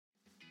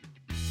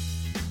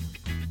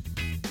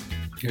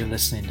You're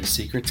listening to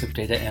Secrets of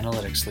Data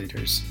Analytics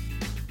Leaders.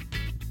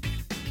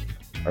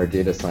 Our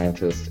data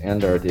scientists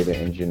and our data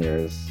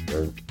engineers,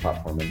 or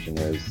platform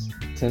engineers,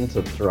 tend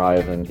to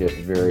thrive and get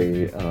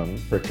very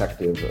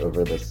protective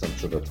over this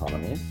sense of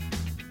autonomy.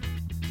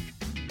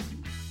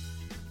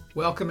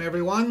 Welcome,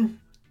 everyone.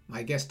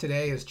 My guest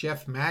today is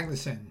Jeff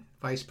Magnuson,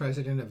 Vice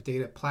President of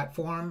Data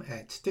Platform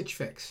at Stitch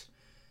Fix.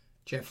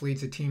 Jeff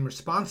leads a team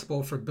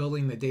responsible for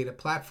building the data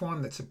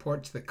platform that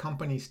supports the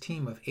company's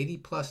team of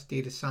 80-plus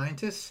data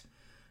scientists,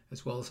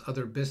 as well as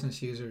other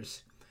business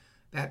users.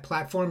 That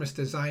platform is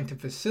designed to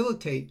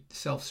facilitate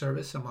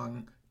self-service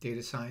among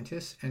data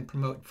scientists and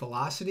promote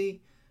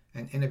velocity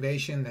and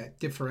innovation that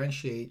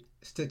differentiate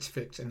Stitch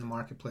Fix in the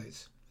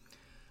marketplace.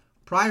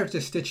 Prior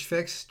to Stitch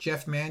Fix,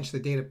 Jeff managed the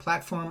data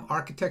platform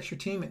architecture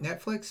team at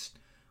Netflix,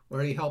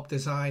 where he helped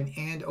design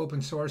and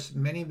open source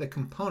many of the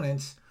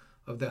components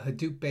of the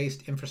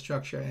Hadoop-based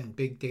infrastructure and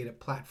big data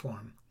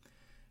platform.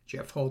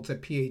 Jeff holds a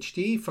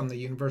PhD from the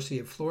University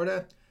of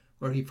Florida,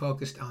 where he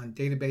focused on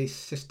database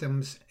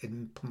systems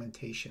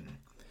implementation.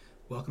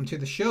 Welcome to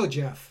the show,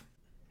 Jeff.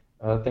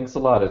 Thanks a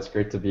lot. It's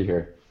great to be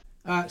here.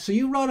 So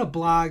you wrote a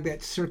blog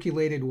that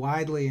circulated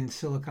widely in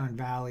Silicon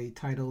Valley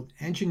titled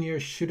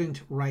Engineers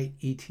Shouldn't Write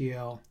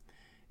ETL.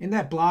 In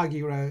that blog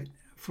you wrote,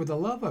 "For the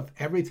love of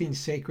everything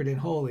sacred and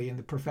holy in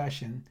the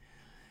profession,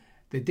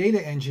 the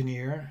data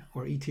engineer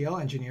or ETL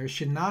engineer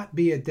should not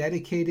be a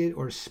dedicated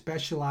or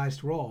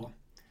specialized role."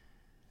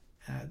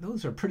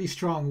 Those are pretty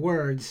strong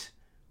words.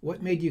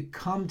 What made you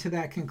come to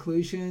that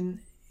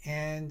conclusion,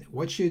 and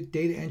what should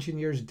data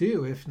engineers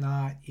do if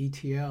not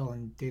ETL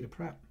and data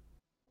prep?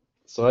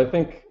 So I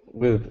think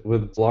with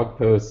blog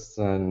posts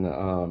and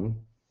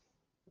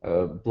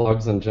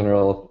blogs in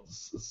general,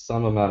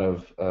 some amount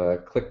of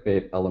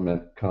clickbait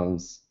element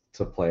comes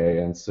to play,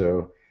 and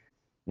so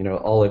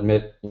I'll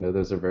admit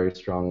those are very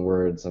strong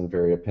words and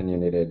very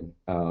opinionated,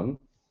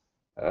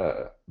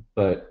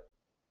 but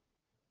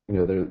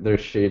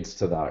there's shades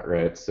to that,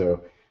 right?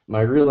 So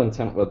my real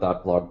intent with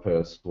that blog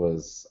post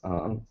was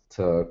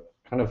to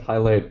kind of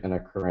highlight an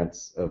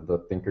occurrence of the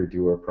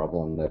thinker-doer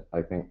problem that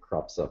I think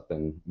crops up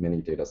in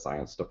many data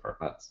science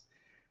departments.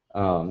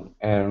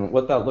 And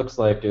what that looks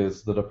like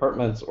is the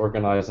departments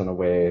organize in a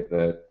way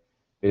that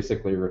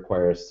basically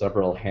requires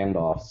several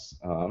handoffs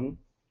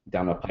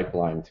down a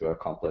pipeline to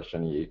accomplish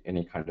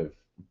any kind of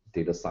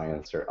data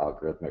science or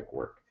algorithmic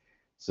work.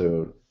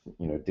 So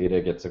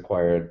data gets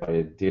acquired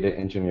by data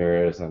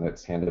engineers and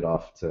it's handed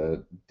off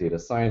to data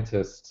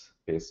scientists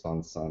based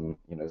on some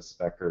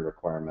spec or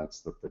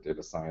requirements that the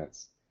data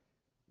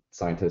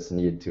scientists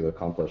need to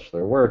accomplish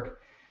their work.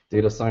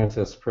 Data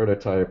scientists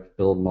prototype,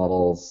 build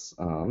models,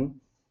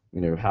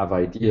 have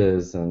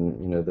ideas,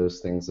 and those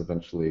things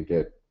eventually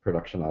get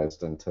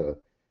productionized into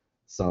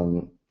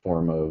some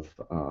form of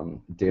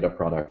data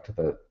product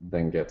that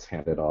then gets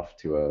handed off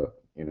to a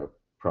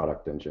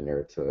product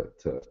engineer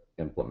to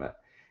implement.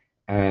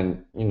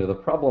 And the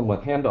problem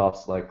with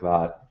handoffs like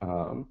that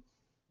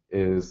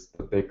is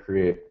that they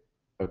create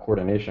a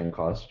coordination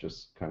cost,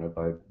 just kind of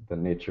by the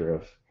nature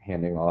of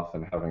handing off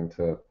and having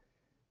to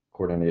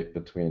coordinate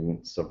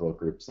between several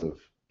groups of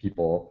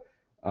people.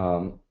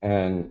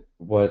 And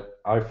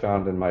what I've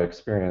found in my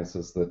experience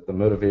is that the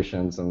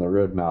motivations and the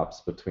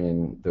roadmaps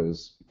between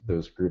those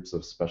groups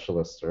of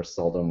specialists are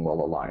seldom well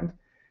aligned,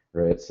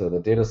 right? So the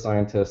data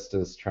scientist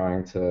is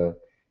trying to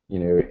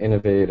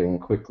innovate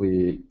and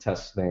quickly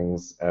test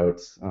things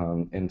out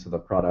into the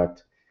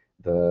product.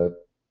 The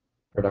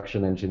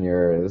production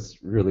engineer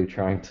is really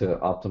trying to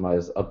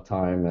optimize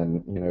uptime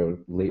and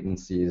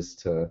latencies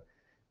to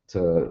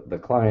the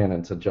client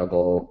and to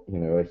juggle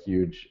a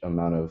huge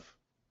amount of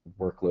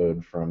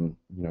workload from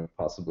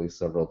possibly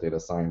several data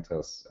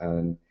scientists.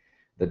 And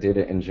the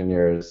data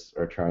engineers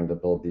are trying to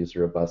build these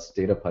robust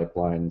data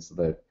pipelines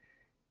that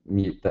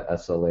meet the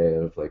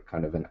SLA of like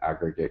kind of an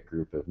aggregate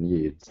group of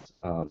needs,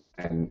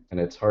 and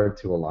it's hard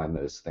to align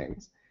those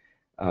things.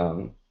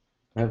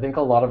 I think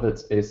a lot of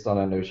it's based on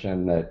a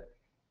notion that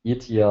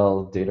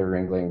ETL, data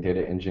wrangling,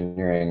 data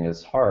engineering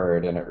is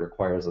hard, and it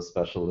requires a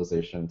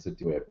specialization to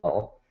do it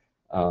well.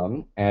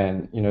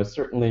 And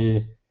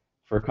certainly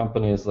for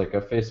companies like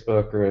a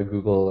Facebook or a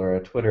Google or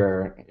a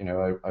Twitter,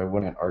 I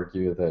wouldn't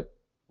argue that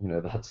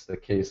that's the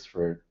case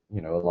for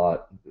a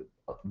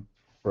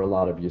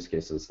lot of use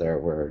cases there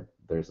where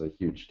there's a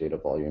huge data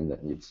volume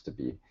that needs to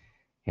be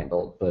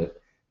handled. But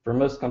for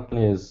most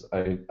companies,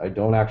 I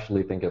don't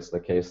actually think it's the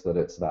case that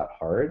it's that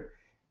hard.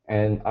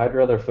 And I'd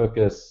rather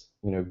focus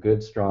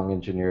good, strong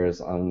engineers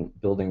on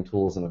building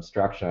tools and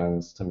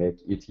abstractions to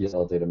make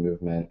ETL data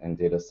movement and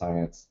data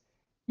science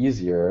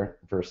easier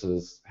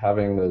versus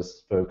having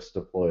those folks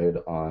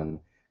deployed on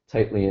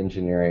tightly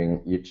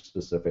engineering each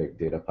specific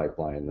data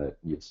pipeline that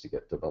needs to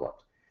get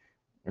developed.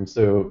 And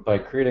so by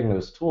creating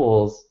those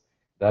tools,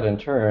 that in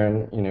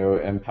turn,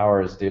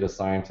 empowers data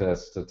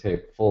scientists to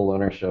take full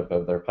ownership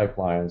of their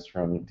pipelines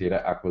from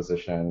data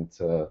acquisition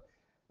to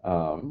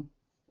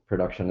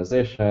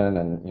productionization,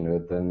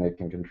 and then they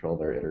can control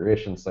their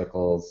iteration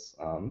cycles,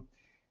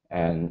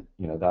 and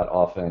that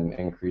often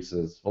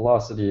increases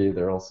velocity.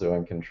 They're also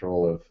in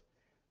control of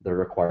the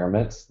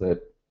requirements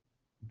that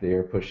they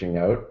are pushing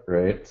out,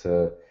 right?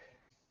 To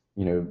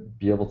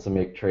be able to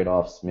make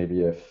trade-offs.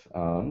 Maybe if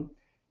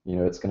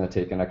it's going to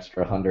take an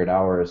extra 100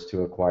 hours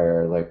to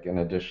acquire like an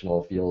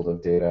additional field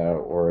of data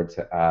or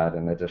to add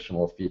an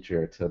additional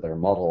feature to their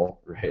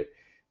model, right?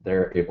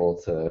 They're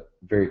able to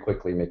very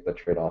quickly make the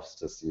trade-offs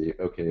to see,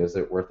 okay, is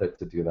it worth it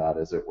to do that?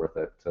 Is it worth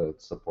it to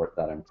support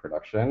that in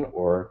production?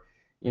 Or,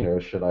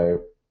 should I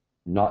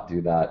not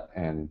do that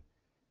and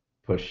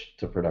push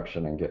to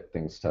production and get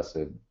things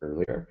tested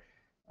earlier?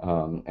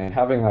 And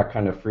having that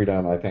kind of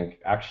freedom, I think,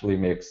 actually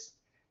makes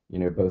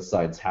both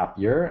sides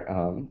happier,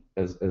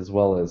 as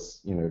well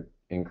as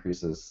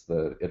increases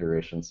the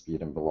iteration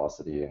speed and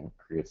velocity and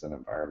creates an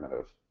environment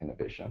of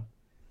innovation.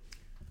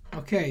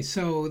 Okay,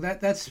 so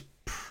that's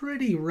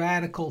pretty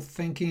radical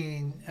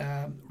thinking,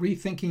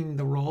 rethinking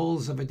the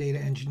roles of a data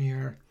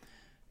engineer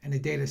and a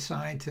data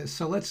scientist.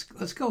 So let's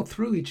go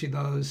through each of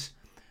those.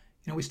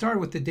 We started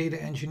with the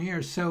data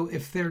engineers. So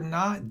if they're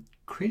not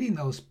creating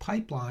those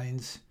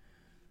pipelines,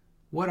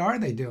 what are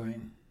they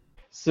doing?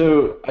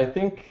 So I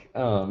think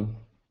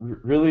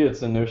really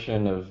it's a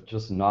notion of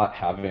just not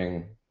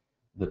having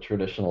the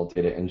traditional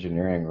data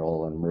engineering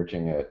role and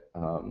merging it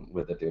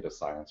with a data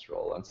science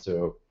role. And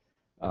so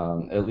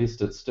at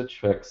least at Stitch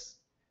Fix,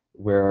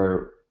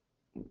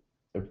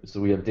 so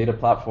we have data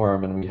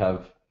platform and we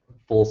have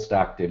full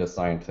stack data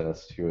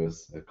scientist who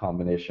is a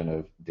combination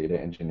of data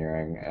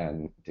engineering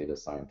and data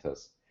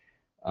scientist.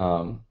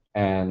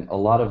 And a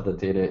lot of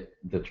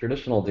the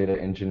traditional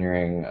data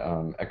engineering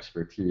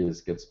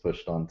expertise gets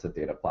pushed onto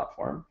data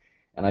platform.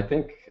 And I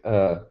think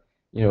a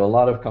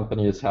lot of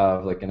companies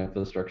have like an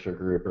infrastructure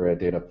group or a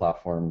data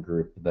platform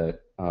group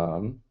that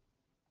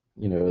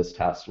is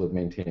tasked with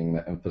maintaining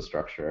the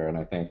infrastructure. And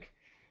I think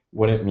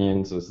what it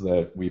means is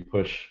that we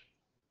push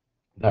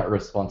that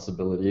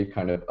responsibility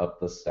kind of up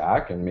the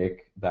stack and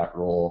make that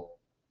role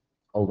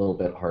a little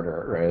bit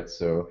harder, right?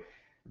 So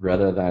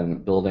rather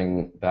than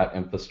building that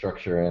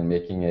infrastructure and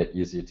making it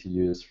easy to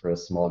use for a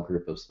small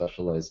group of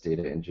specialized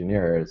data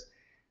engineers,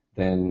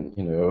 then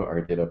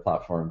our data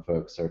platform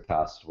folks are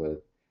tasked with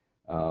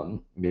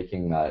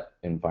making that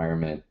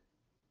environment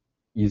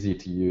easy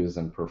to use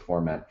and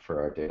performant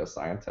for our data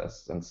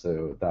scientists. And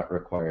so that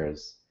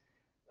requires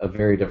a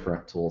very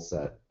different tool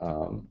set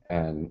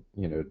and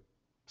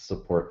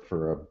support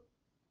for a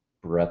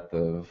breadth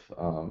of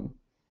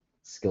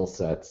skill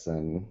sets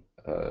and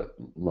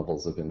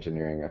levels of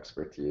engineering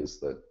expertise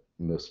that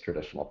most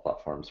traditional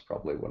platforms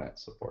probably wouldn't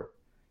support.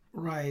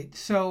 Right.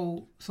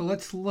 So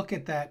let's look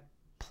at that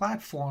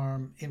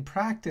platform in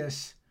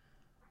practice.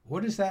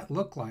 What does that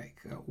look like?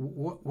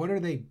 What are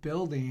they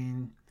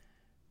building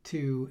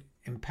to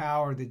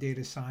empower the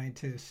data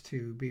scientist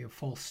to be a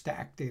full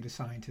stack data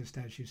scientist,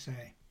 as you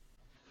say?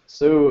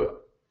 So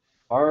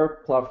our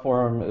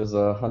platform is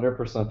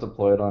 100%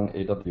 deployed on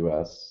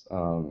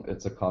AWS.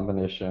 It's a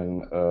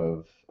combination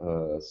of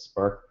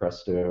Spark,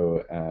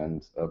 Presto,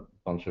 and a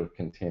bunch of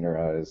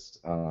containerized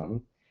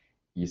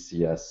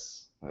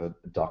ECS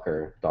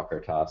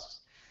Docker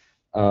tasks.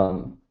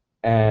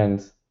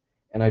 And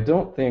I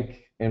don't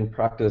think in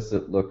practice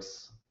it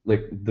looks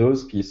like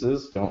those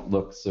pieces don't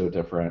look so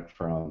different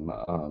from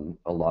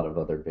a lot of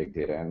other big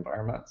data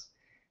environments.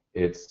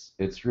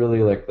 It's really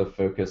like the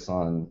focus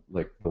on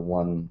like the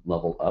one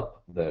level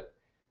up that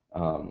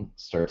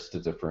starts to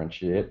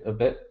differentiate a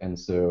bit, and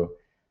so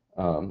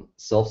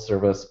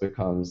self-service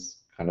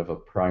becomes kind of a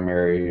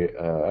primary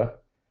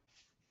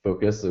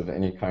focus of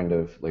any kind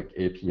of like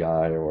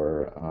API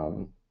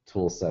or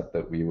tool set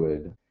that we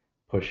would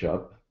push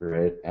up,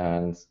 right?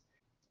 And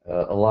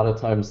a lot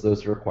of times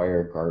those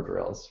require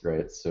guardrails,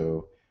 right?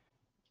 So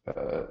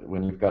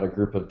when you've got a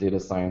group of data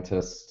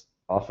scientists,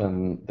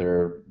 often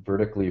they're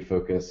vertically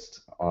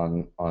focused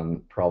on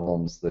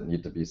problems that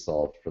need to be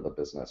solved for the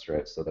business,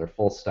 right? So they're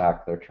full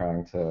stack, they're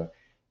trying to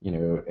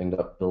end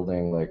up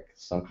building like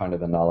some kind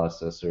of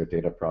analysis or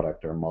data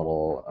product or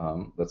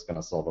model that's going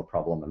to solve a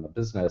problem in the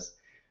business,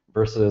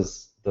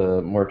 versus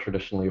the more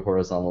traditionally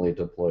horizontally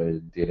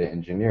deployed data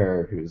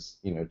engineer who's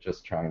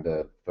just trying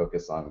to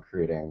focus on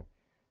creating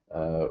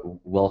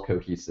well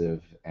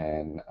cohesive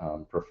and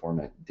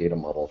performant data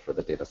model for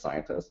the data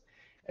scientist.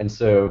 And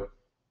so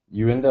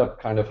you end up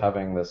kind of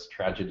having this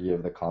tragedy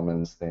of the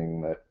commons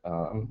thing that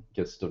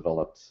gets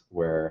developed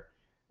where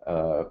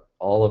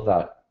all of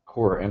that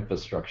core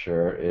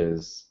infrastructure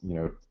is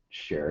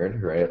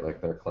shared, right?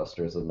 Like there are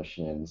clusters of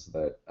machines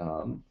that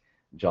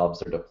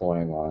jobs are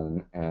deploying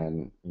on,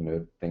 and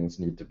things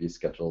need to be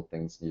scheduled,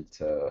 things need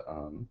to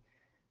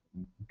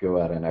go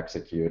out and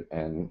execute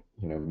and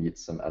meet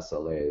some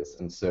SLAs.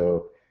 And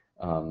so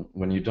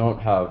when you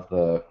don't have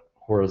the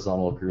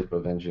horizontal group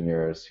of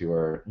engineers who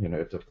are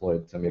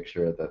deployed to make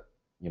sure that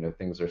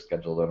things are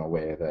scheduled in a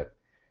way that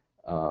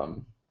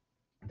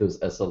those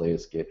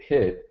SLAs get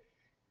hit,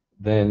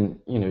 then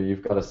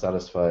you've got to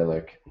satisfy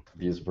like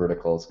these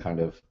verticals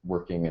kind of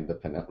working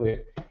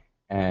independently.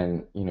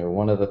 And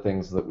one of the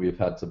things that we've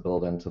had to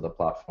build into the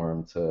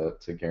platform to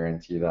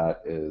guarantee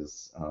that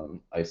is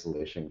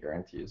isolation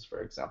guarantees,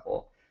 for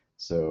example.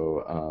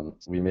 So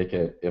we make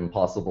it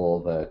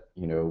impossible that,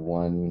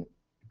 one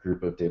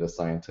group of data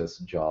scientists'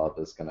 job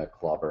is going to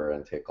clobber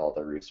and take all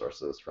the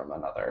resources from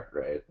another,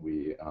 right?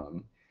 We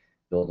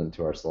build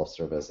into our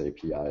self-service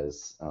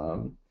APIs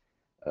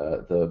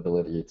the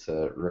ability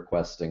to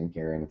request and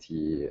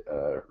guarantee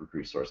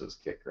resources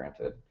get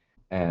granted.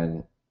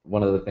 And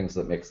one of the things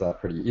that makes that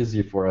pretty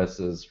easy for us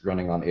is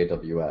running on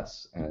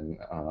AWS.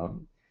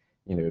 And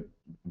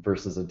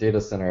versus a data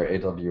center,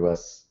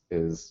 AWS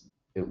is,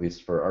 at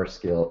least for our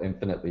scale,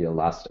 infinitely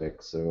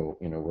elastic. So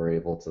we're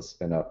able to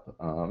spin up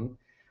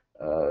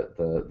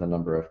the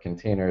number of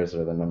containers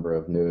or the number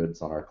of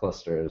nodes on our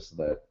clusters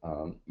that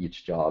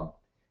each job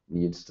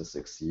needs to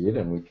succeed,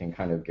 and we can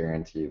kind of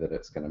guarantee that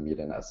it's going to meet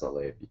an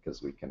SLA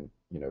because we can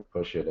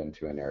push it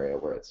into an area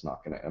where it's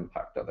not going to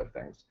impact other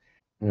things.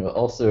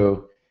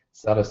 Also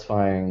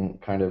satisfying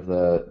kind of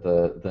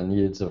the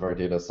needs of our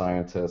data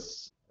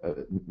scientists,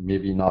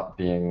 maybe not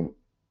being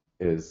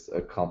as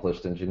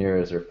accomplished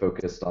engineers or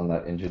focused on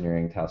that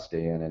engineering task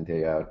day in and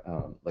day out,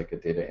 like a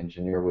data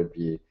engineer would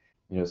be.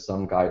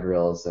 Some guide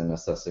rails in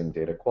assessing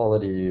data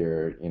quality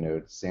or,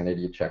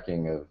 sanity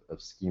checking of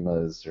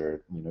schemas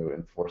or,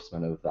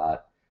 enforcement of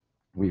that.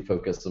 We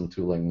focus some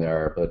tooling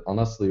there. But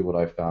honestly, what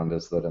I found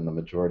is that in the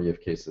majority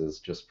of cases,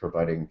 just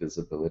providing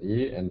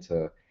visibility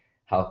into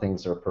how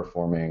things are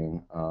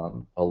performing,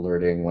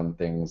 alerting when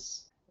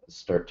things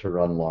start to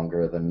run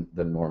longer than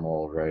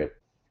normal, right?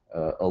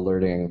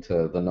 Alerting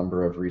to the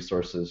number of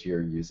resources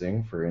you're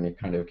using for any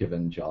kind of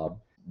given job.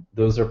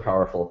 Those are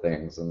powerful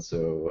things. And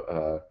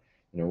so,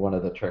 one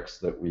of the tricks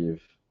that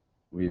we've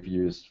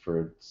used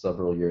for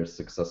several years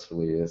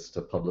successfully is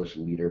to publish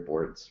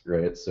leaderboards,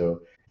 right?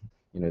 So,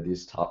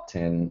 these top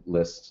 10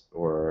 lists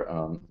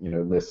or,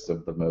 lists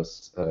of the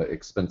most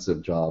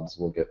expensive jobs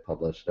will get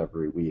published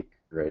every week,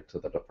 right, to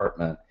the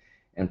department.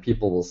 And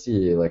people will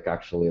see, like,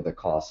 actually the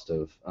cost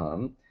of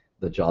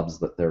the jobs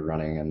that they're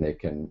running, and they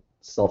can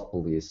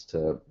self-police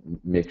to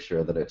make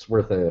sure that it's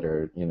worth it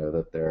or,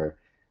 that they're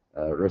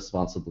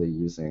responsibly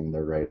using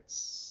the right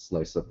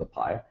slice of the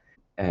pie.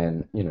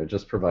 And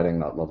just providing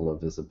that level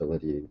of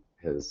visibility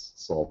has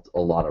solved a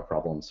lot of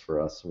problems for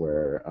us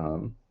where,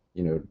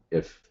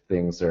 if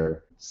things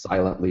are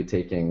silently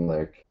taking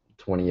like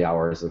 20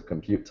 hours of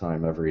compute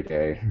time every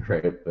day,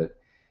 right, but,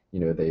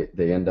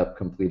 they end up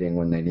completing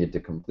when they need to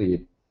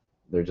complete,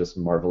 they're just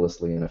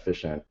marvelously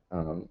inefficient.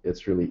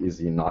 It's really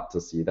easy not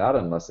to see that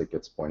unless it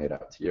gets pointed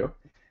out to you.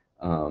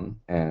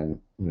 And,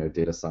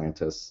 data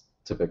scientists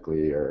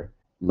typically are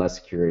less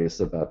curious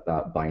about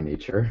that by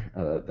nature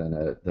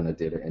than a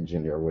data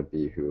engineer would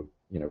be, who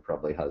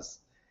probably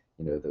has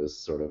those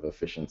sort of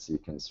efficiency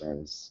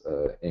concerns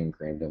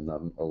ingrained in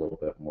them a little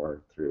bit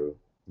more through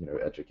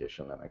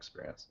education and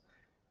experience.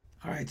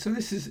 All right, so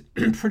this is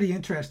pretty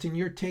interesting.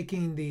 You're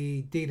taking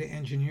the data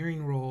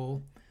engineering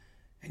role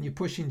and you're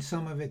pushing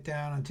some of it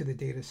down onto the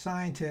data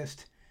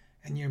scientist,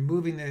 and you're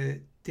moving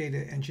the data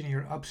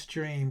engineer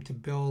upstream to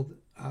build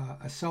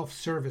a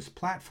self-service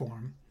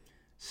platform,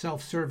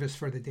 self-service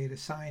for the data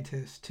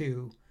scientists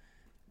to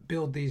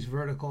build these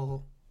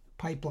vertical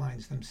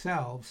pipelines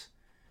themselves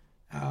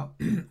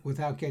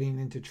without getting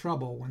into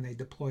trouble when they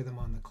deploy them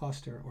on the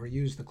cluster or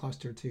use the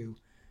cluster to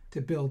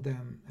build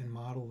them and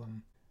model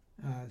them.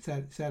 Is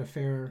that a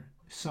fair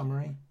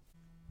summary?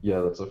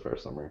 Yeah, that's a fair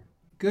summary.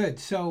 Good.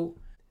 So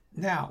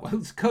now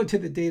let's go to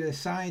the data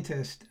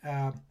scientist.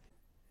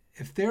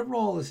 If their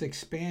role is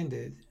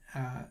expanded,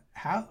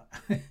 how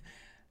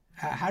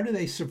do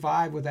they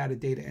survive without a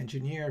data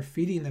engineer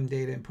feeding them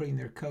data and putting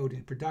their code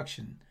in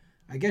production?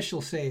 I guess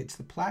you'll say it's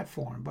the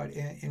platform, but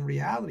in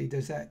reality,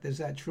 does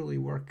that truly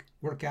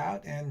work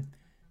out? And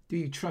do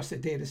you trust a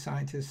data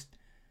scientist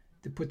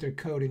to put their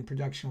code in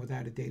production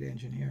without a data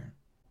engineer?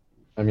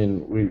 I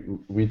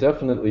mean, we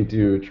definitely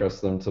do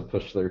trust them to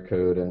push their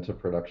code into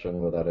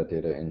production without a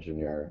data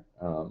engineer.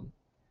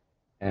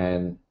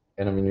 And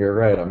I mean, you're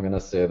right. I'm going to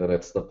say that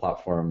it's the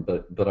platform,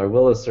 but I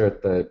will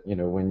assert that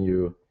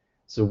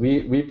so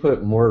we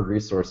put more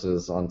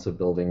resources onto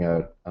building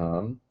out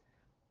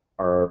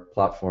our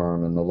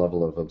platform and the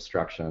level of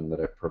abstraction that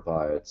it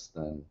provides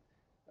than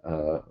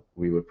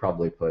we would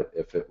probably put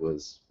if it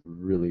was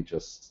really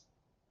just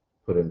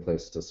put in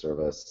place to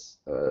service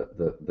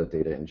the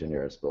data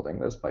engineers building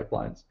those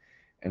pipelines.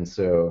 And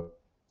so,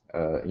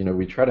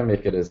 we try to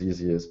make it as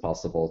easy as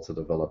possible to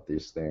develop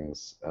these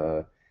things.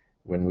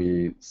 When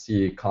we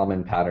see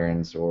common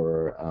patterns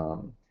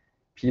or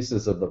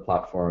pieces of the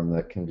platform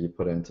that can be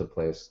put into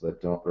place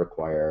that don't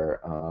require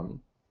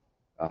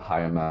a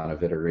high amount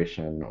of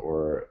iteration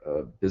or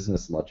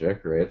business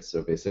logic, right?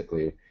 So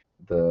basically,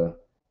 the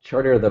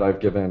charter that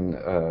I've given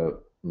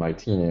my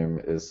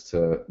team is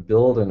to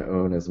build and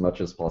own as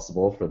much as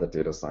possible for the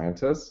data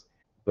scientists,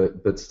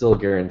 but still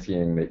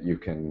guaranteeing that you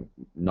can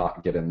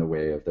not get in the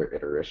way of their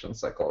iteration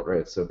cycle,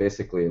 right? So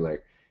basically,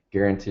 like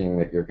guaranteeing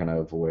that you're going to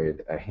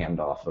avoid a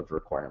handoff of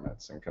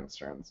requirements and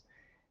concerns.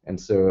 And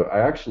so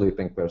I actually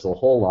think there's a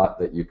whole lot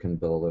that you can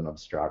build and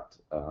abstract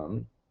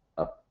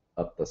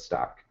up the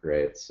stack,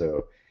 right?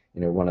 So,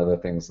 one of the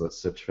things that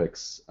Stitch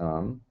Fix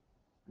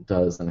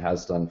does and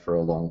has done for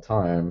a long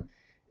time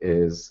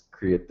is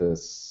create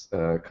this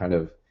kind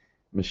of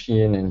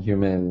machine and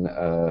human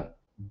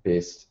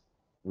based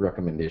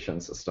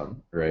recommendation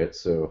system, right?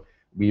 So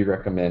we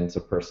recommend to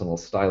personal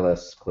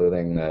stylists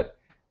clothing that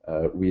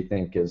we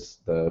think is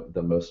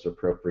the most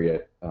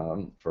appropriate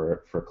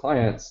for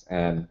clients,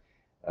 and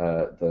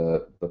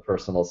the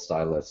personal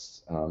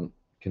stylist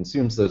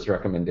consumes those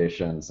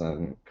recommendations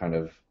and kind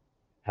of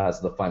has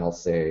the final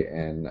say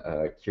in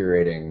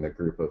curating the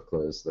group of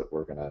clothes that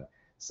we're going to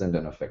send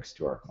and affix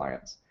to our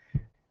clients.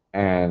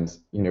 And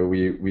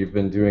we've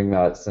been doing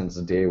that since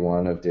day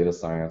one of data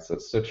science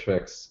at Stitch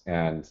Fix,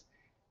 and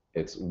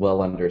it's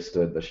well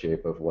understood the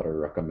shape of what a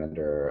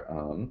recommender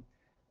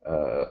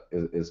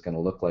is going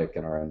to look like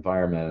in our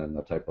environment and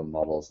the type of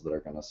models that are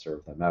going to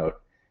serve them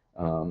out,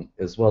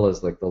 as well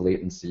as like the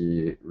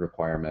latency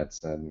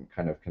requirements and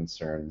kind of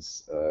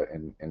concerns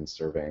in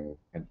serving,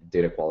 and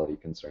data quality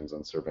concerns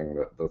in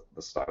serving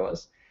the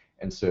stylus.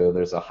 And so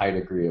there's a high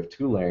degree of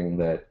tooling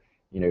that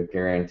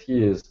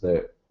guarantees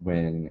that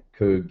when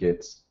code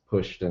gets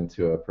pushed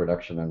into a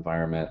production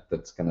environment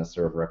that's going to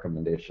serve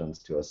recommendations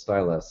to a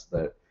stylus,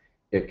 that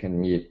it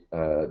can meet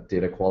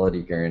data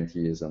quality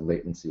guarantees and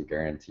latency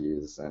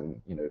guarantees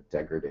and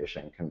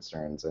degradation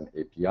concerns and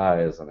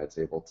APIs, and it's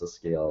able to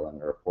scale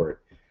and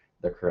report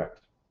the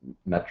correct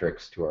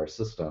metrics to our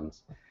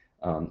systems.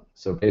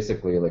 So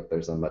basically, like,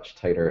 there's a much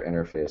tighter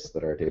interface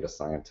that our data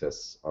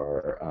scientists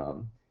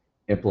are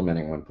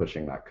implementing when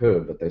pushing that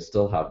code, but they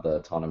still have the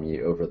autonomy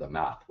over the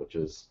math, which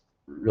is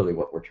really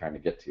what we're trying to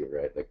get to,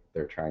 right? Like,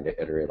 they're trying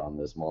to iterate on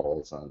those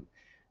models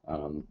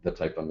and the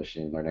type of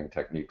machine learning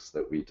techniques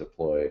that we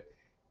deploy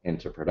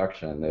into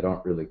production. They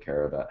don't really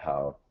care about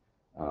how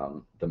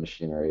the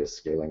machinery is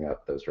scaling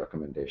up those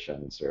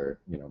recommendations or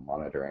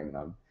monitoring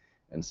them.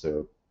 And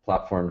so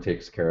platform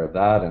takes care of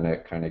that, and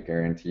it kind of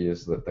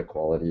guarantees that the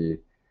quality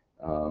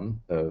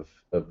of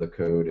the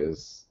code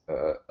is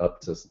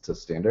up to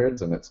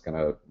standards, and it's going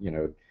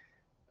to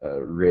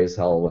raise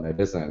hell when it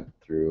isn't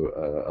through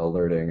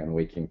alerting and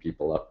waking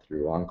people up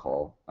through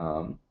on-call.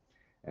 And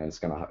it's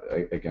going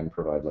to, again,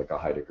 provide like a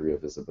high degree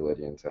of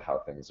visibility into how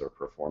things are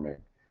performing.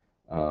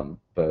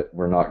 But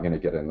we're not going to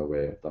get in the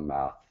way of the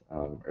math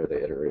or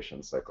the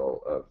iteration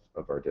cycle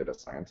of our data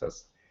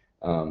scientists.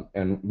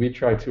 And we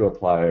try to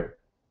apply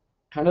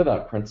kind of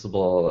that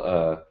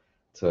principle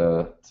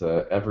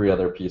to every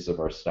other piece of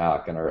our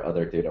stack and our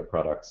other data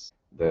products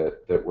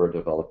that we're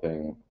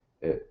developing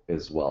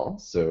as well.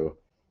 So,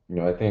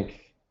 I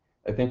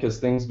think as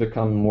things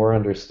become more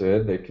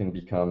understood, they can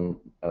become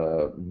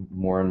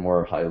more and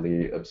more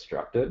highly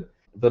abstracted.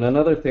 But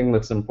another thing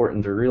that's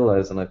important to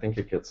realize, and I think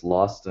it gets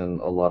lost in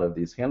a lot of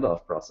these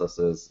handoff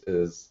processes,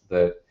 is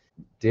that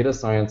data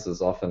science is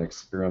often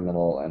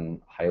experimental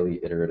and highly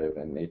iterative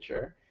in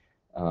nature.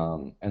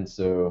 And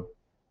so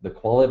the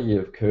quality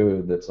of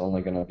code that's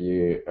only going to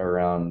be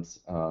around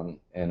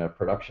in a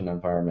production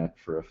environment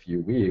for a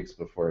few weeks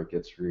before it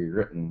gets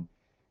rewritten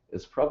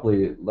is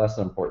probably less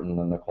important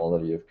than the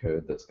quality of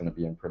code that's going to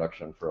be in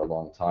production for a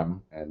long time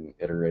and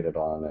iterated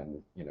on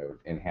and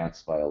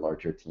enhanced by a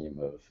larger team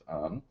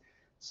of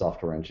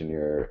software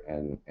engineer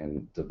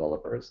and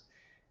developers.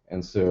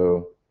 And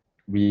so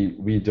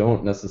we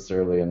don't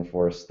necessarily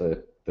enforce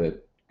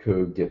that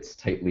code gets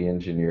tightly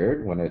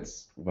engineered when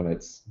it's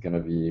going to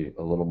be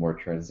a little more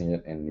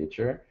transient in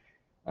nature.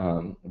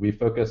 We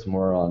focus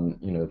more on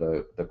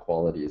the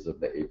qualities of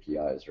the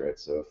APIs, right?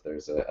 So if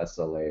there's a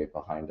SLA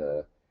behind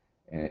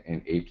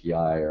an API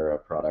or a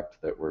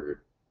product that we're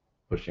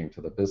pushing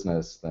to the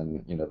business,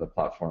 then the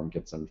platform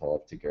gets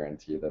involved to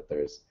guarantee that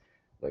there's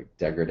like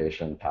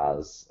degradation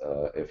paths.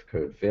 If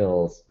code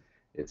fails,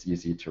 it's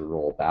easy to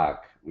roll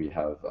back. We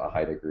have a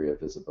high degree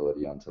of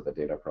visibility onto the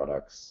data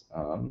products.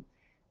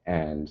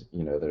 And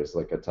there's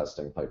like a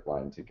testing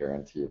pipeline to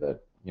guarantee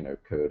that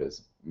code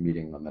is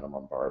meeting the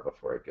minimum bar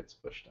before it gets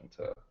pushed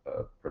into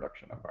a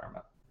production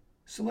environment.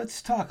 So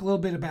let's talk a little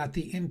bit about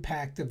the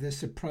impact of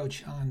this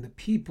approach on the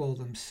people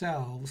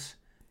themselves.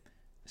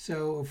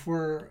 So if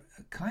we're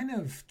kind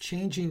of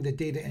changing the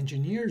data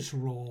engineer's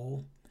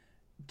role,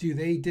 do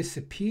they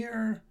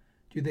disappear?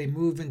 Do they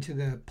move into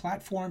the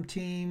platform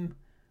team?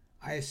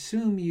 I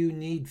assume you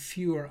need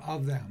fewer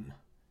of them.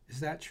 Is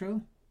that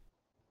true?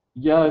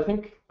 Yeah, I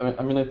think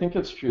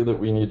it's true that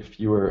we need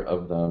fewer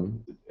of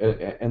them,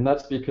 and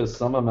that's because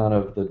some amount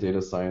of the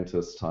data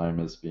scientist time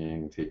is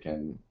being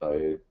taken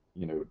by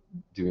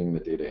doing the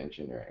data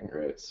engineering,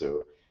 right?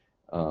 So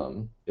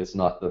it's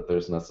not that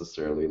there's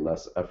necessarily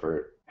less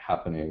effort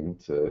happening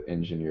to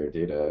engineer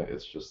data.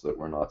 It's just that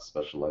we're not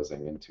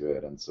specializing into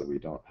it, and so we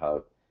don't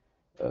have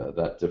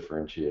that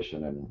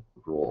differentiation in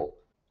role.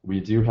 We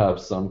do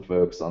have some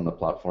folks on the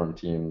platform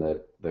team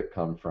that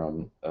come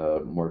from a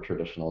more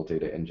traditional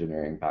data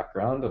engineering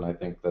background, and I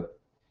think that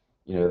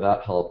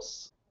that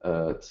helps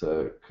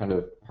to kind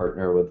of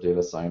partner with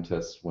data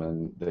scientists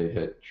when they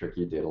hit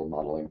tricky data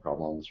modeling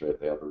problems, right?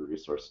 They have a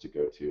resource to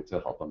go to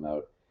help them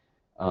out.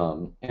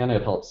 And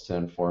it helps to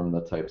inform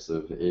the types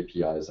of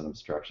APIs and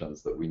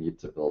abstractions that we need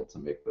to build to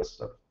make this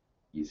stuff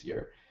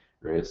easier,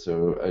 right?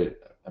 So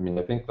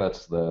I think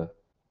that's the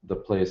the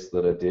place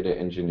that a data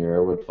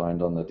engineer would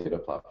find on the data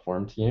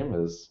platform team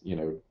is,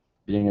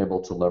 being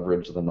able to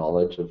leverage the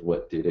knowledge of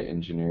what data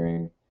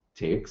engineering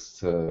takes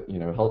to,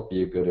 help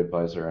be a good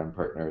advisor and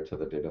partner to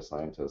the data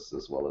scientists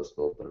as well as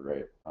build the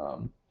right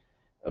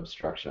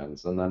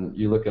abstractions. And then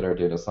you look at our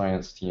data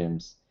science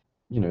teams,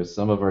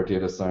 some of our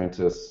data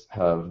scientists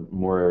have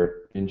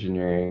more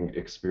engineering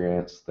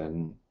experience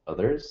than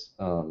others,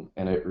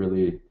 and it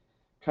really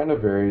kind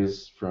of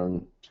varies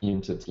from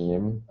team to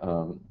team,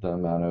 the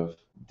amount of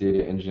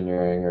data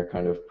engineering or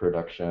kind of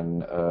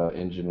production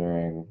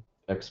engineering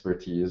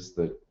expertise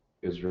that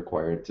is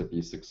required to be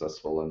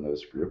successful in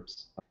those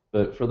groups.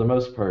 But for the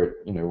most part,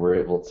 we're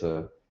able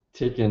to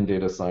take in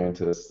data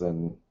scientists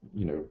and,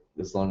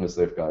 as long as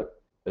they've got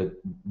a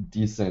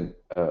decent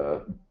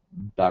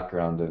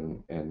background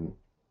in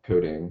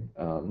coding,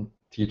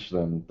 teach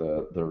them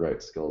the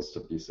right skills to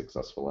be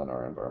successful in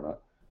our environment.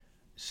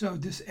 So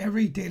does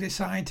every data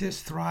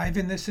scientist thrive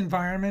in this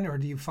environment, or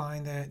do you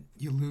find that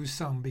you lose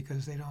some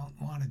because they don't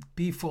want to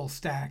be full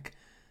stack?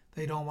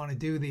 They don't want to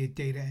do the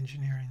data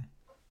engineering?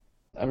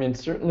 I mean,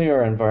 certainly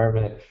our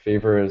environment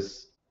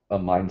favors a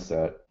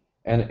mindset.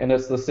 And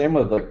it's the same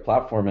with like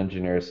platform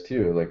engineers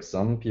too. Like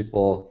some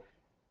people,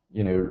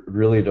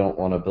 really don't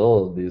want to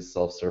build these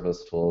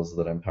self-service tools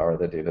that empower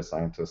the data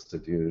scientists to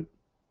do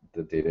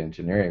the data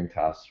engineering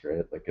tasks,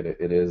 right? Like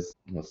it is,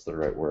 what's the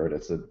right word?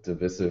 It's a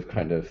divisive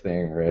kind of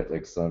thing, right?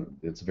 Like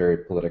it's very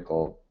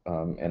political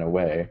in a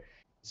way.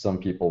 Some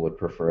people would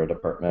prefer a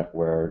department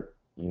where,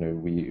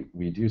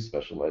 we do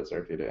specialize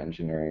our data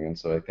engineering, and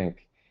so I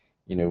think,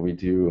 we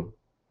do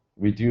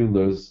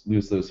lose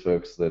those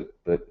folks that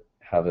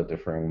have a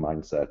differing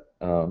mindset.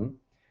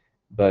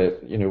 But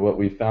what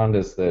we found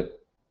is that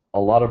a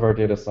lot of our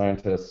data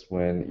scientists,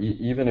 when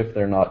even if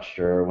they're not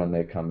sure when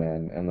they come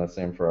in, and the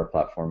same for our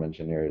platform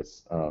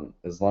engineers,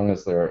 as long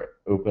as they're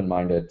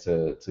open-minded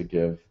to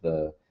give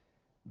the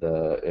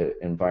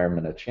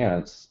environment a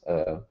chance,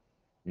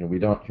 we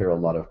don't hear a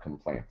lot of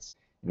complaints.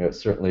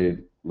 Certainly,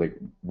 like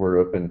we're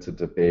open to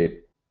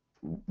debate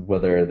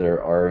whether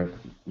there are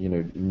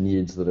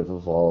needs that have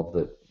evolved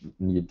that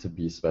need to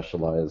be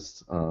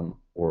specialized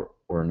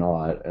or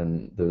not,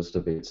 and those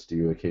debates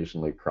do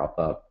occasionally crop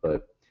up,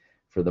 but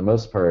for the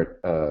most part,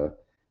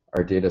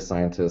 our data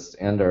scientists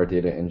and our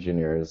data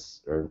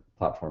engineers or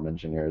platform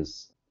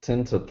engineers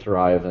tend to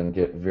thrive and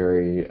get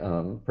very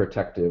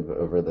protective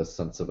over this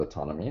sense of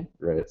autonomy,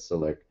 right? So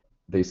like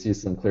they see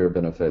some clear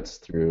benefits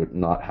through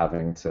not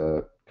having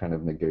to kind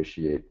of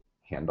negotiate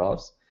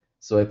handoffs.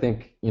 So I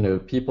think,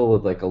 people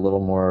with like a little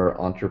more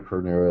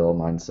entrepreneurial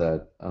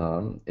mindset,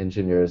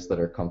 engineers that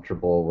are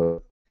comfortable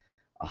with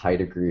a high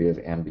degree of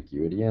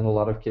ambiguity in a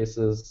lot of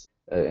cases,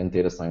 and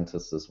data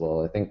scientists as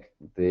well, I think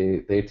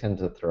they tend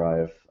to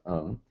thrive.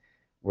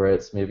 Where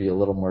it's maybe a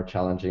little more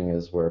challenging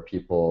is where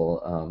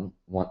people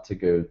want to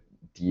go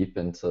deep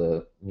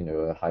into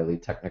a highly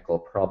technical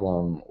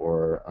problem,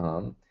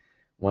 or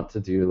want to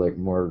do like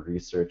more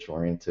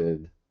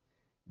research-oriented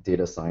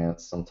data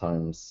science.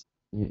 Sometimes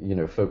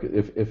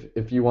focus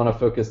if you want to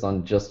focus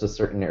on just a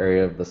certain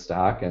area of the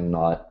stack and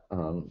not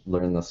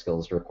learn the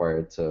skills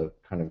required to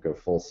kind of go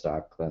full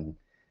stack,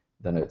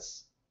 then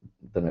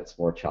it's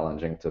more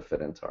challenging to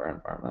fit into our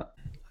environment.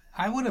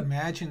 I would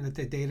imagine that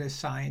the data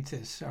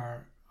scientists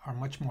are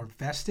much more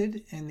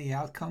vested in the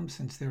outcome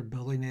since they're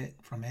building it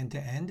from end to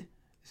end.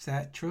 Is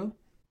that true?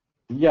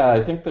 Yeah,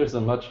 I think there's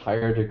a much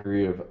higher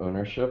degree of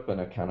ownership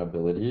and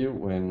accountability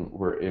when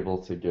we're able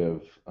to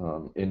give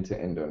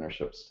end-to-end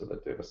ownerships to the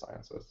data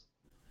scientists.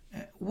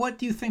 What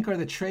do you think are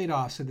the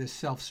trade-offs of this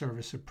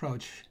self-service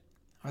approach?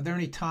 Are there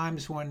any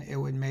times when it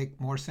would make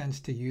more sense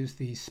to use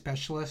the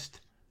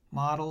specialist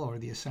model or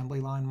the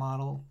assembly line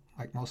model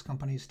like most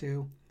companies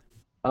do?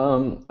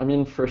 I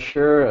mean, for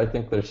sure, I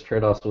think there's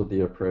trade-offs with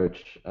the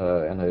approach,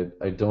 and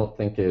I don't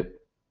think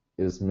it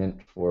is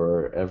meant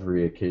for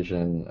every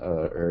occasion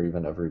or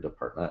even every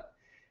department.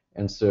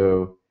 And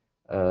so,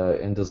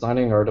 in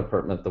designing our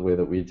department the way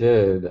that we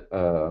did,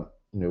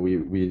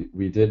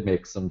 we did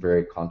make some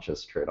very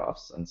conscious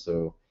trade-offs. And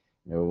so,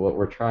 what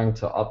we're trying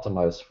to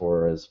optimize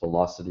for is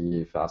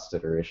velocity, fast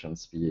iteration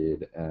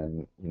speed,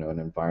 and an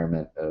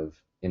environment of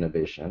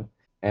innovation.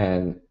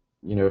 And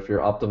if you're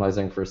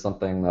optimizing for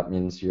something, that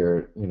means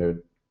you're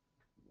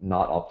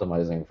not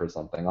optimizing for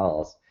something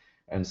else.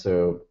 And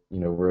so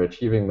we're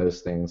achieving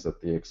those things at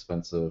the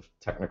expense of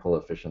technical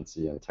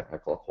efficiency and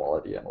technical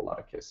quality in a lot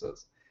of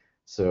cases.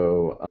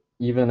 So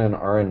even in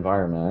our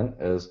environment,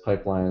 as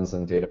pipelines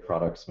and data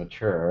products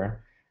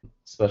mature,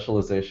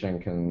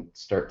 specialization can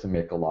start to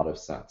make a lot of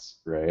sense,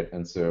 right?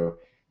 And so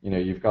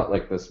you've got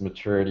like this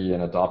maturity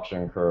and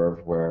adoption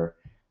curve where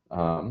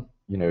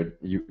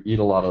you eat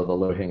a lot of the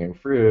low-hanging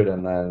fruit,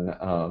 and then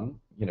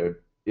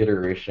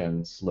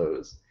iteration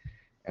slows.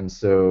 And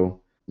so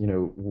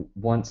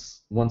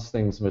once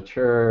things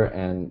mature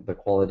and the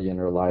quality and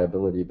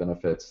reliability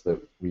benefits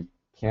that we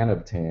can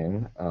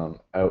obtain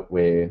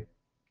outweigh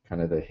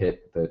kind of the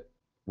hit that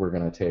we're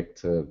going to take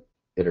to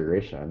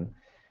iteration,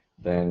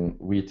 then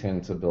we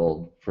tend to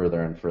build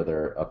further and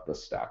further up the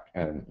stack.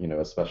 And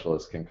a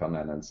specialist can come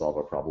in and solve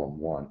a problem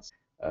once.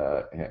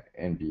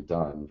 and be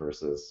done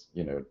versus,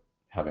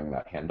 having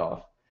that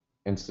handoff.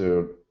 And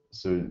so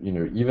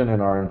even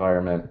in our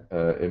environment,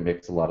 it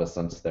makes a lot of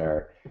sense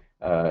there.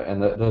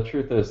 And the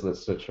truth is that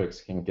Stitch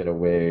Fix can get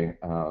away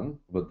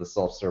with the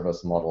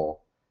self-service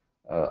model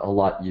a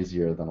lot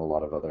easier than a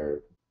lot of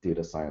other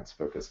data science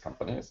focused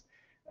companies.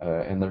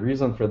 And the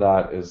reason for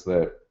that is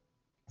that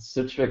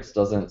Stitch Fix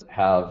doesn't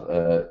have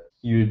a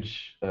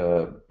huge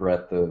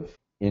breadth of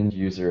end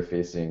user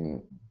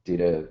facing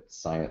data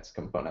science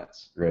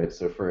components, right?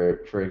 So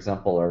for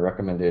example, our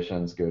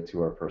recommendations go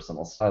to our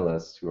personal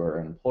stylists who are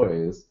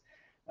employees.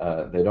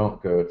 They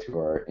don't go to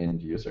our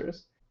end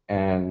users.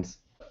 And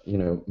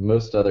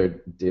most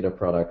other data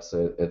products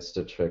at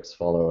Stitch Fix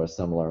follow a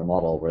similar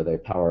model where they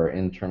power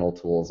internal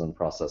tools and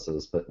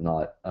processes, but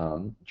not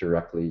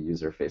directly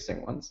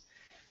user-facing ones.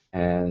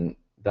 And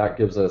that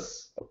gives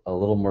us a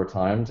little more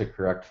time to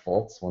correct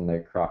faults when they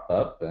crop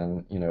up,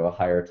 and a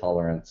higher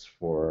tolerance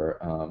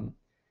for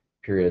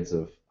periods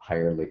of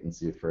higher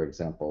latency, for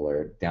example,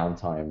 or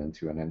downtime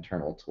into an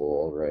internal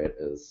tool, right,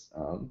 is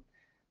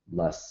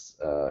less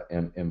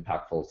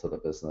impactful to the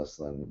business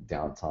than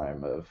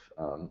downtime of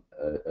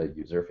a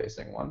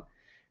user-facing one.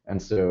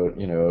 And so,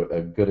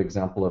 a good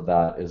example of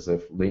that is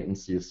if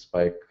latencies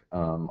spike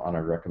on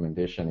our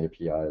recommendation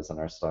APIs and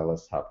our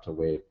stylists have to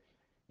wait,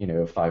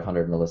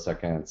 500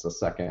 milliseconds a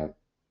second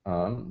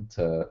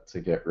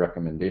to get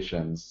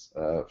recommendations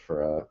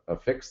for a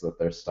fix that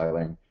they're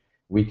styling,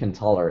 we can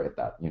tolerate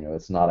that.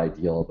 It's not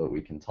ideal, but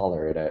we can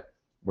tolerate it.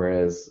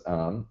 Whereas,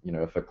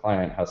 if a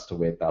client has to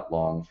wait that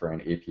long for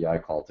an API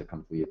call to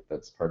complete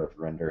that's part of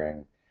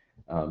rendering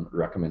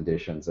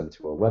recommendations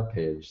into a web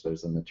page,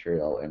 there's a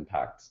material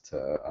impact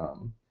to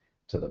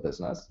the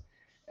business.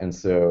 And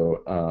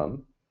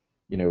so,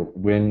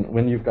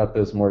 when you've got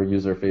those more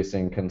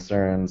user-facing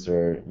concerns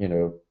or,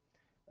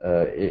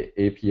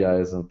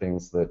 APIs and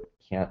things that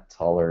can't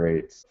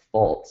tolerate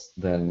faults,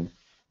 then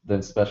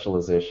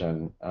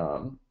specialization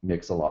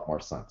makes a lot more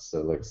sense.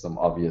 So like some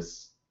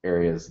obvious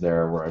areas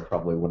there where I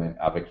probably wouldn't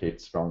advocate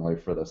strongly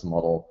for this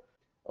model,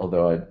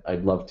 although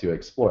I'd love to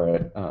explore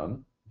it.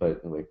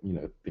 But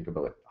think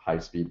about like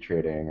high-speed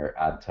trading or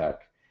ad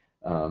tech.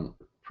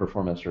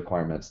 Performance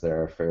requirements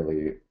there are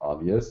fairly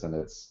obvious, and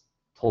it's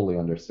totally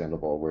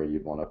understandable where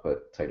you'd want to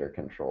put tighter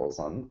controls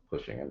on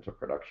pushing into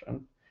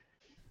production.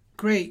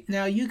 Great.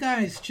 Now you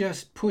guys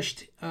just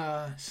pushed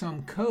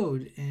some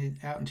code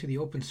out into the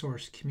open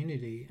source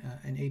community,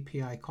 an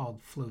API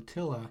called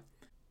Flotilla.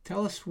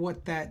 Tell us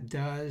what that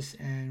does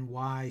and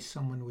why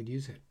someone would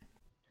use it.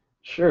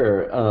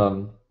 Sure.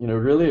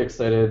 Really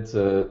excited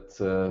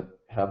to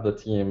have the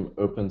team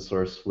open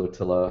source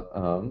Flotilla,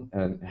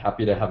 and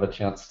happy to have a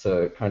chance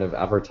to kind of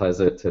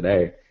advertise it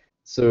today.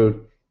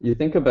 So you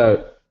think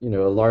about, a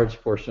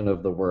large portion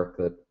of the work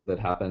that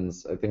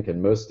happens, I think,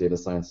 in most data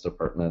science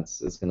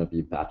departments is going to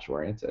be batch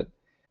oriented.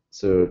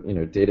 So,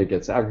 data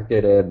gets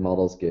aggregated,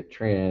 models get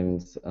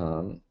trained,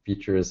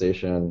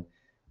 featureization.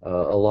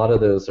 A lot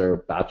of those are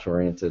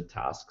batch-oriented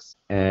tasks.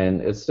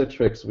 And at Stitch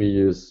Fix, we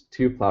use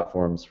two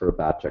platforms for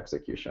batch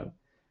execution,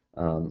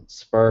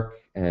 Spark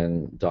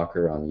and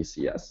Docker on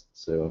ECS.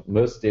 So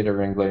most data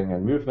wrangling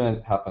and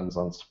movement happens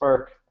on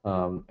Spark.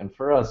 And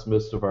for us,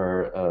 most of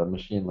our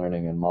machine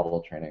learning and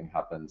model training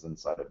happens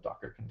inside of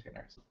Docker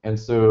containers. And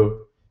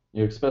so,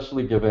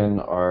 especially given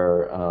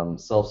our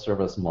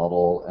self-service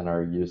model and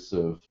our use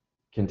of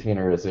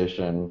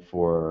containerization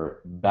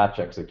for batch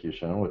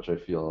execution, which I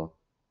feel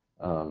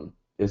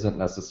isn't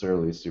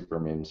necessarily super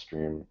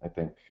mainstream. I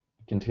think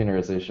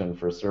containerization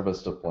for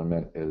service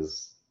deployment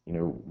is,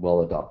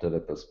 well adopted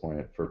at this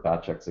point. For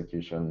batch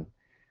execution,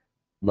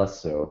 less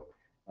so.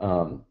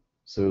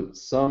 So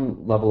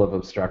some level of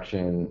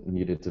abstraction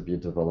needed to be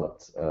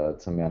developed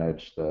to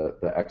manage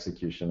the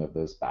execution of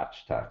those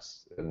batch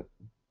tasks,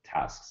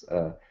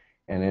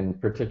 and in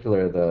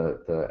particular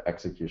the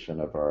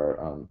execution of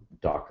our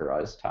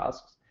Dockerized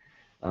tasks.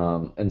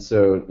 And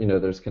so,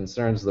 there's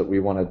concerns that we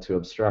wanted to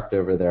abstract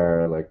over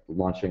there, like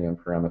launching and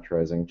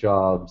parameterizing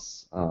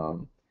jobs,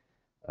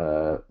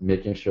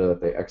 making sure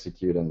that they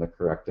execute in the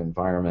correct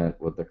environment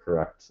with the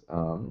correct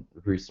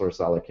resource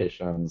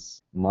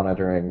allocations,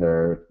 monitoring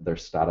their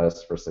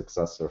status for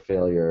success or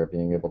failure,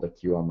 being able to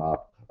queue them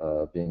up,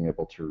 being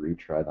able to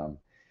retry them.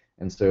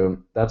 And so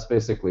that's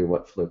basically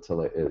what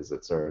Flotilla is.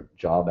 It's our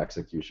job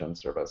execution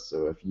service.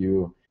 So if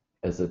you,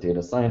 as a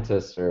data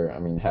scientist, or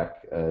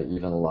heck,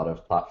 even a lot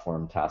of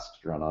platform tasks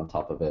run on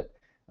top of it,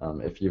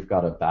 if you've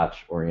got a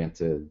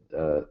batch-oriented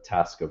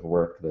task of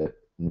work that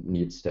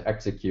needs to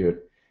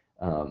execute,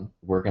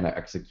 we're going to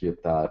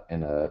execute that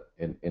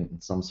in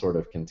some sort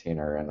of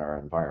container in our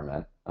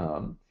environment,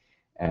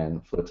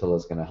 and Flotilla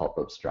is going to help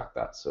abstract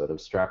that. So it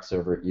abstracts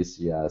over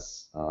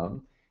ECS.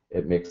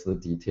 It makes the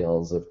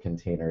details of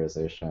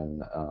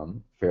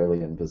containerization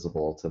fairly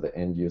invisible to the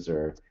end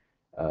user,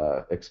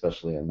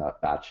 especially in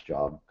that batch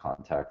job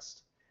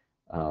context.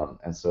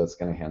 And so it's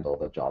going to handle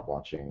the job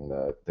launching,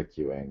 the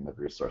queuing, the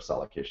resource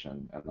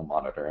allocation, and the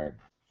monitoring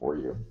for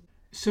you.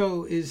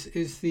 So is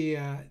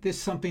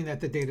this something that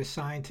the data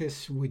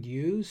scientists would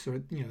use,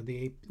 or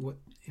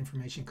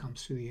information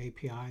comes through the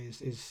API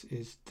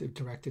is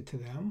directed to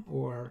them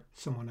or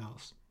someone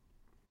else?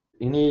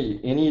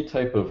 Any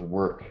type of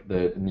work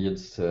that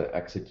needs to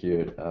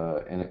execute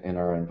in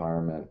our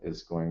environment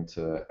is going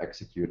to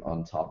execute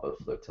on top of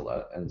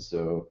Flotilla. And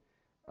so,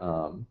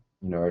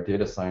 our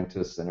data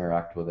scientists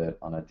interact with it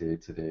on a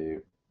day-to-day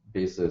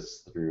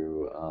basis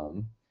through,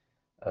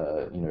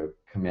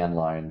 command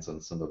lines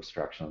and some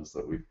abstractions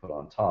that we've put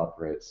on top,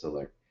 right? So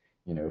like,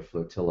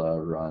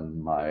 Flotilla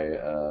run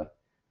my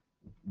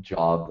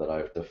job that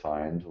I've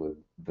defined with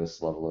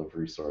this level of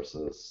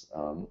resources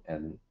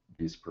and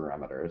these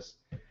parameters.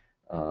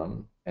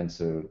 And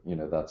so,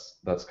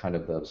 that's kind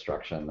of the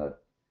abstraction that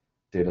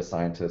data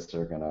scientists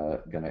are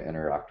gonna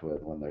interact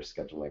with when they're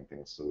scheduling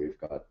things. So we've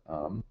got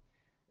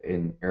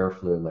an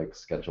Airflow-like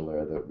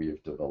scheduler that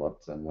we've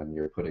developed, and when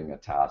you're putting a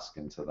task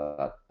into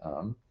that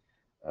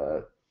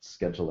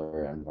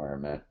scheduler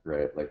environment,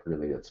 right, like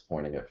really it's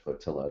pointing at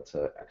Flotilla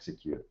to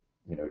execute,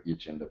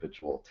 each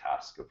individual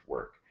task of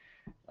work.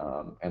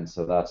 And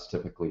so that's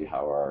typically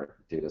how our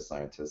data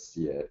scientists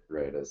see it,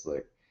 right, as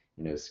like,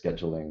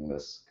 scheduling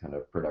this kind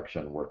of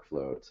production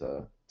workflow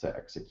to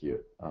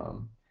execute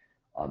on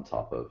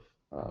top of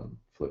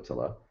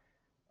Flotilla.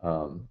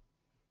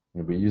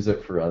 We use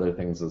it for other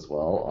things as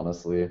well,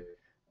 honestly.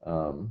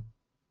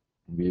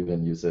 We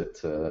even use it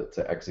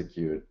to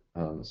execute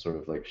sort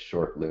of like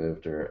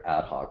short-lived or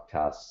ad hoc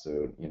tasks.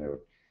 So,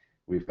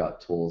 we've got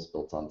tools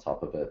built on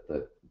top of it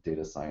that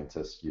data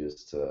scientists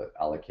use to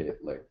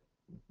allocate like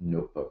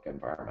notebook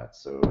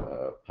environments, so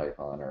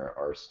Python or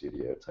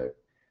RStudio type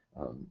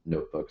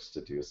notebooks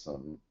to do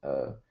some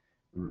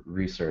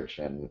research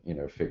and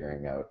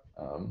figuring out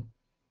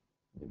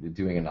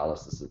doing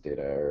analysis of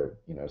data or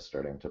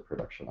starting to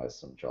productionize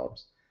some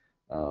jobs.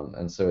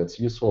 And so it's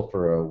useful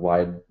for a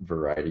wide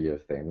variety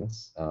of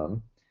things.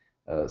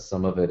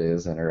 Some of it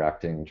is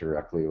interacting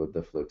directly with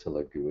the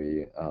Flotilla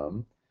GUI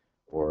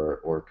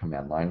or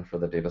command line for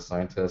the data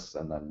scientists,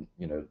 and then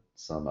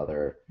some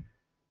other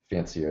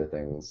fancier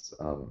things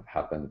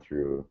happen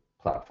through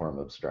platform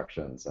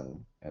abstractions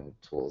and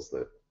tools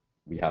that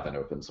we haven't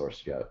open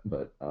sourced yet,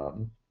 but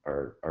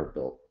are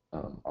built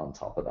on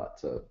top of that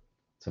to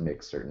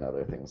make certain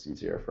other things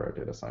easier for our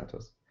data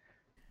scientists.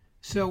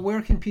 So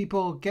where can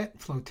people get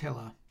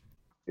Flotilla?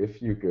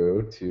 If you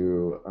go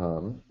to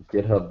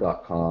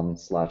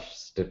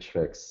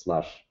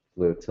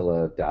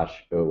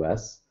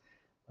github.com/stitchfix/flotilla-os,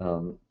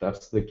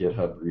 that's the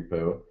GitHub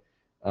repo.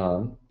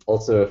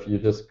 Also, if you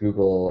just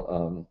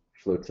Google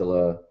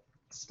Flotilla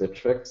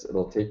Stitch Fix,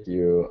 it'll take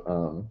you,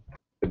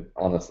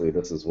 honestly,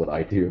 this is what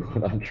I do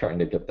when I'm trying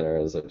to get there,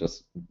 is I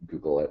just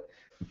Google it.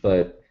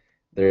 But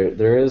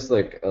there is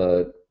like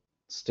a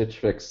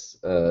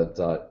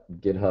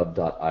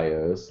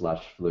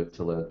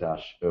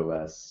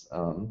stitchfix.github.io/flotilla-os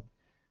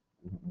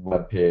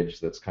web page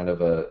that's kind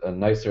of a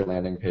nicer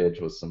landing page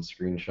with some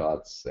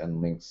screenshots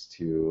and links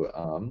to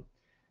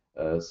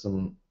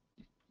some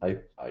I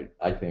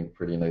think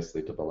pretty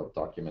nicely developed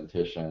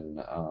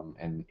documentation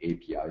and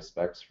API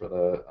specs for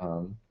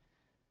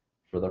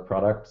the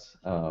product,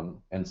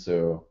 and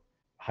so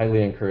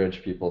highly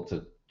encourage people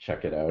to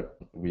check it out.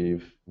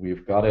 We've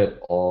got it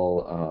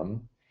all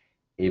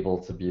able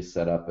to be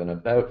set up in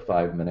about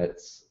 5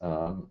 minutes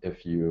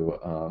if you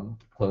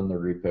clone the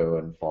repo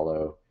and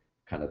follow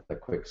kind of the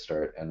quick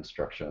start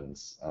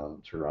instructions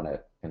to run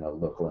it in a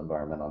local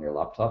environment on your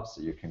laptop,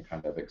 so you can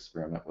kind of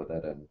experiment with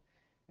it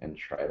and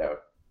try it out.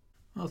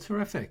 Well,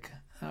 terrific.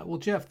 Well,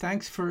 Jeff,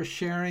 thanks for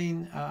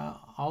sharing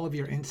all of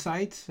your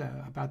insights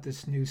about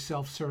this new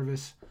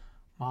self-service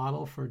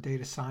model for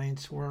data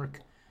science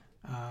work,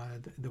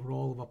 the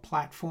role of a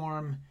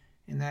platform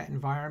in that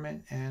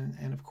environment,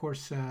 and of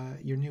course,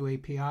 your new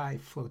API,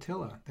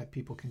 Flotilla, that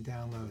people can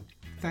download.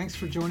 Thanks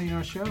for joining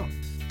our show.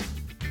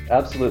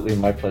 Absolutely,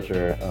 my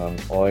pleasure.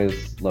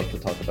 Always love to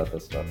talk about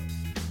this stuff.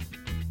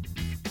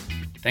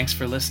 Thanks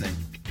for listening.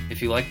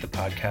 If you like the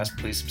podcast,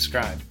 please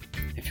subscribe.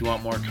 If you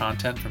want more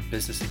content from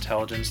business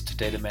intelligence to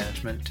data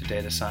management to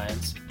data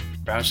science,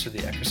 browse to the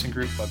Eckerson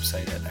Group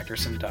website at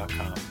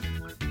eckerson.com.